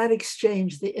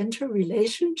exchange, the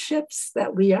interrelationships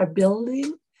that we are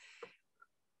building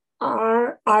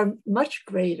are much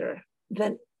greater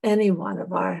than any one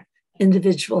of our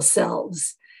individual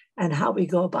selves and how we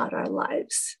go about our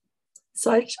lives.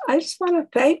 So I just want to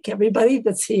thank everybody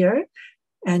that's here,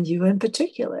 and you in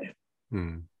particular.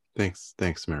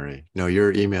 Thanks, Mary. No,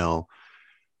 your email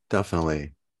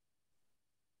definitely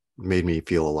made me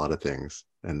feel a lot of things,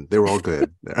 and they were all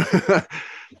good.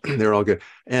 They're all good.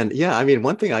 And yeah, I mean,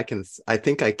 one thing I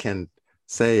think I can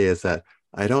say is that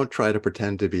I don't try to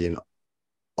pretend to be an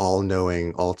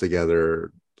all-knowing,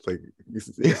 altogether, like,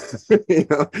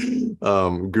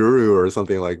 guru or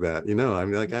something like that.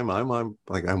 I'm like, I'm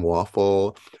like, I'm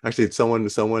waffle. Actually, someone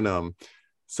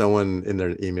in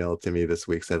their email to me this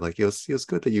week said, like, it was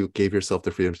good that you gave yourself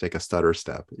the freedom to take a stutter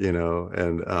step,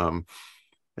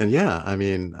 and yeah, I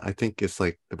mean, I think it's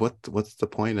like, what's the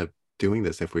point of doing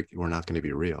this if we're not going to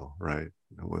be real, right,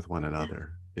 with one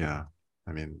another? Yeah,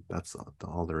 I mean, that's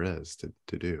all there is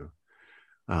to do.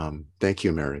 Thank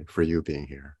you, Mary, for you being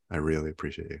here. I really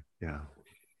appreciate you. Yeah.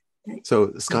 So,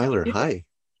 Skylar, hi.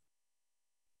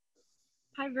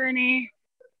 Hi, Bernie.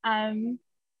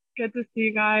 Good to see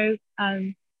you guys.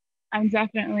 I'm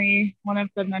definitely one of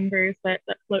the members that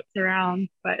floats around,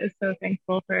 but is so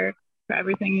thankful for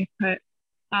everything you've put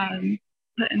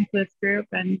into this group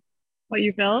and what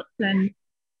you built. And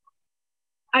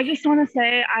I just want to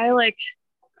say, I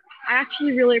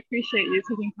actually really appreciate you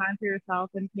taking time for yourself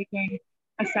and taking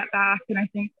a step back. And I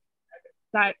think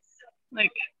that's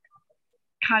like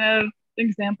kind of an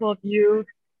example of you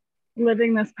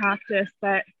living this practice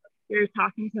that you're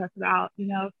talking to us about,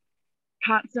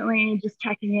 constantly just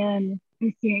checking in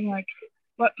and seeing like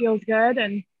what feels good.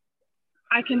 And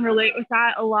I can relate with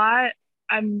that a lot.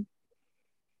 I'm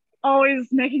always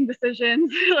making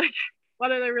decisions, like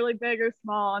whether they're really big or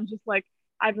small. I'm just like,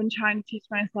 I've been trying to teach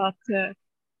myself to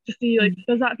see, like,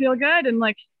 does that feel good? And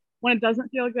like, when it doesn't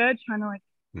feel good, trying to like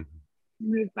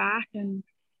move back and,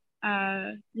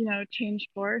 change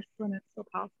course when it's still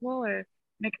possible, or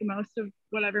make the most of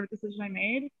whatever decision I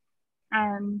made.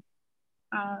 And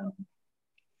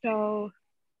so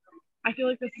I feel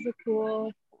like this is a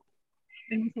cool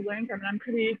thing to learn from. And I'm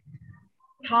pretty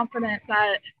confident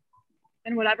that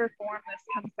in whatever form this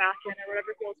comes back in, or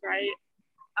whatever feels right,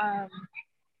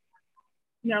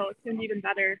 it's gonna be even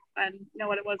better than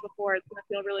what it was before. It's gonna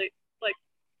feel really like,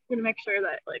 I'm gonna make sure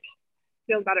that like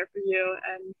feels better for you.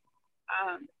 And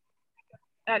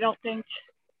I don't think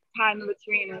time in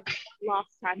between is lost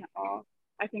time at all.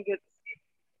 I think it's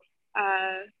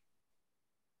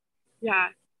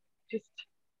just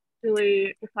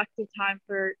really reflective time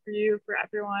for you, for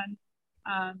everyone,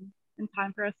 and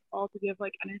time for us all to give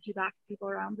like energy back to people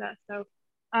around us. So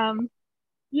I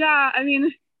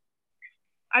mean,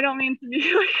 I don't mean to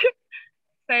be like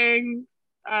saying,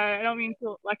 I don't mean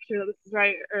to lecture that this is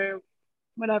right or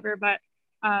whatever, but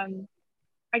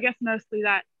I guess mostly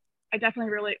that I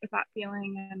definitely relate with that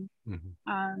feeling,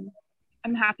 and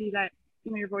I'm happy that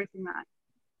you're voicing that.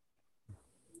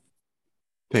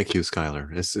 Thank you,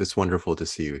 Skylar. It's wonderful to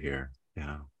see you here.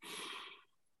 Yeah.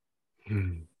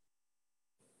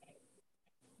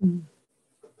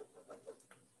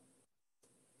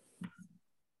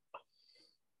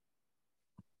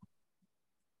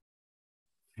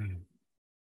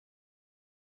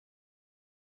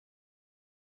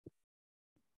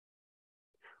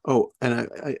 Oh, and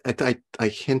I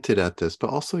hinted at this,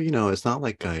 but also, it's not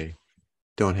like I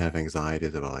don't have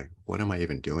anxieties about like, what am I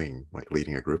even doing, like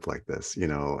leading a group like this,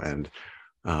 and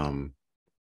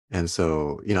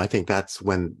so, I think that's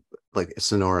when, like,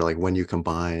 Sonora, like when you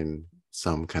combine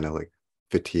some kind of like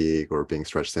fatigue or being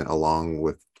stretched in, along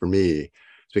with, for me,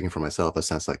 speaking for myself, a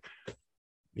sense like,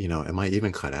 am I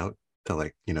even cut out to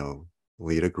like,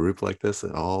 lead a group like this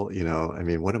at all? I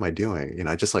mean, what am I doing?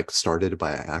 I just like started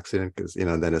by accident, because,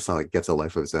 then it's not like it gets a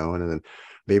life of its own. And then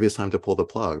maybe it's time to pull the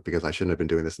plug because I shouldn't have been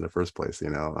doing this in the first place,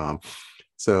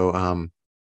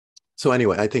 So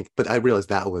anyway, I think, but I realized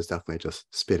that was definitely just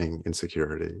spinning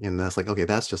insecurity. And that's like, okay,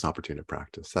 that's just an opportunity to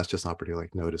practice. That's just an opportunity to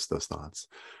like notice those thoughts.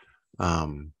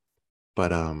 And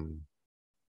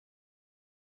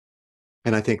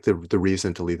I think the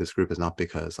reason to lead this group is not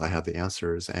because I have the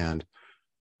answers and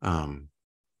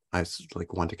I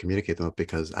like want to communicate them,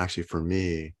 because actually for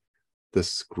me,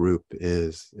 this group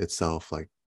is itself like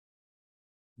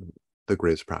the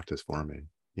greatest practice for me.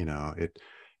 It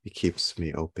keeps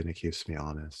me open, it keeps me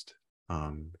honest,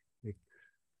 it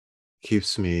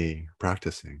keeps me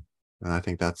practicing. And I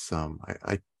think that's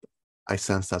I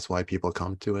sense that's why people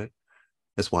come to it.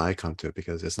 That's why I come to it,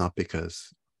 because it's not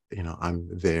because I'm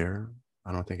there.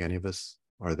 I don't think any of us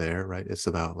are there, right? It's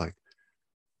about like,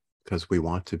 because we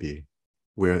want to be,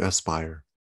 we aspire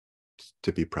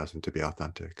to be present, to be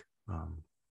authentic, and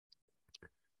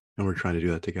we're trying to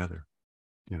do that together.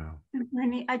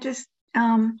 Bernie, I just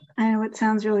I know it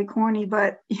sounds really corny,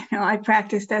 but I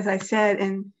practiced, as I said,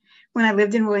 and when I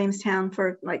lived in Williamstown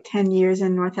for like 10 years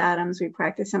in North Adams, we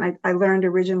practiced, and I learned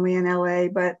originally in LA,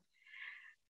 but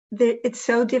it's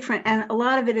so different, and a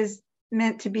lot of it is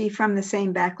meant to be from the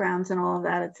same backgrounds and all of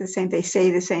that. It's the same, they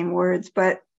say the same words,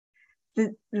 but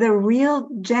the real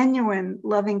genuine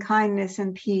loving kindness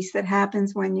and peace that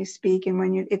happens when you speak and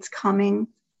when it's coming,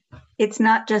 it's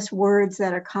not just words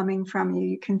that are coming from you.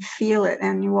 You can feel it,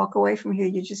 and you walk away from here,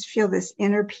 you just feel this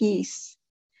inner peace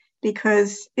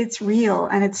because it's real.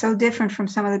 And it's so different from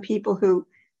some of the people who,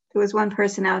 there was one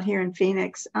person out here in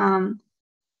Phoenix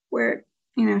where,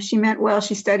 you know, she meant well,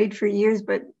 she studied for years,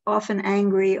 but often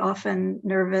angry, often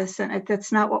nervous. And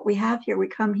that's not what we have here. We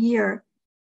come here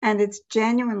and it's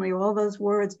genuinely, all those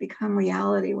words become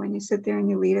reality when you sit there and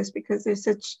you lead us, because there's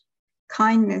such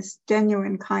kindness,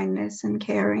 genuine kindness and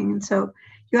caring. And so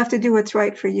you have to do what's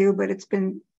right for you, but it's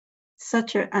been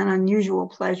such an unusual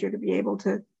pleasure to be able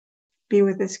to be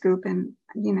with this group. And,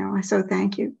 you know, I so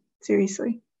thank you,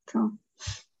 seriously. So.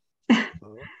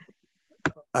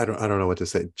 I don't know what to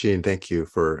say. Jean, thank you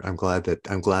for, I'm glad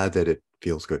that it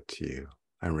feels good to you.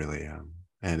 I really am.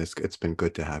 And it's been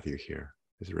good to have you here.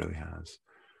 It really has.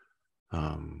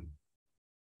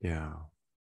 Yeah.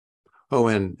 Oh,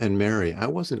 and Mary,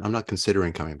 I'm not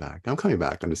considering coming back. I'm coming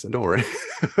back on December, don't worry.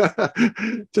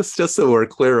 just so we're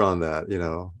clear on that, you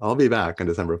know, I'll be back on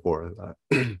December 4th.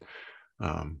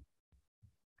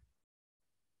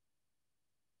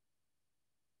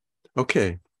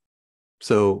 Okay.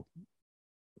 So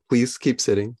please keep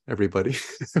sitting, everybody.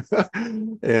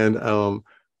 And I'll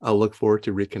look forward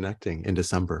to reconnecting in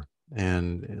December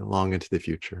and long into the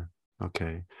future.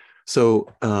 Okay.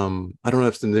 So I don't know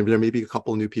if there may be a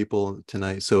couple new people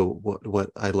tonight. So what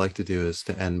I'd like to do is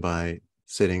to end by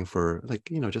sitting for, like,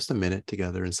 you know, just a minute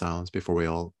together in silence before we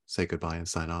all say goodbye and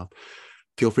sign off.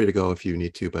 Feel free to go if you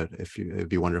need to, but it'd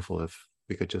be wonderful if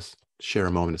we could just share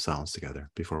a moment of silence together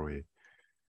before we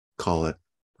call it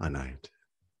a night.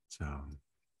 So.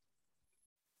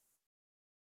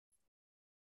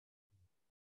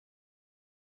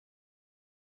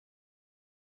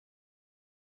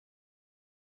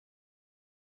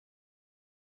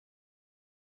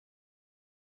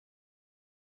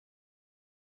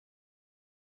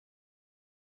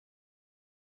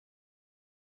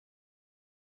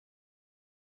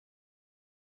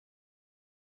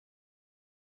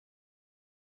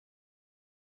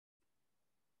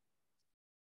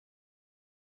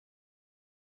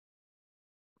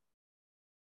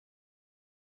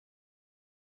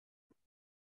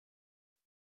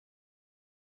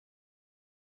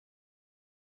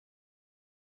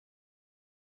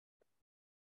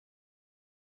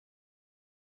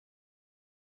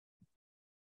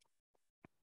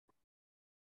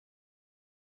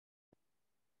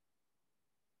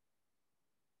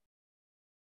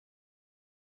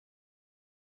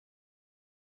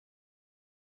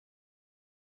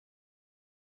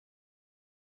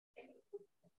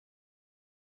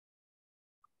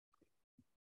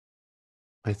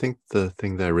 I think the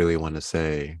thing that I really want to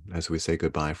say as we say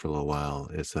goodbye for a little while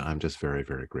is that I'm just very,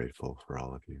 very grateful for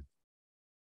all of you.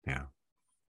 Yeah.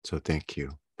 So thank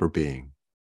you for being,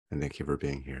 and thank you for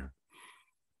being here.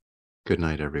 Good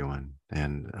night, everyone,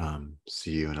 and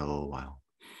see you in a little while.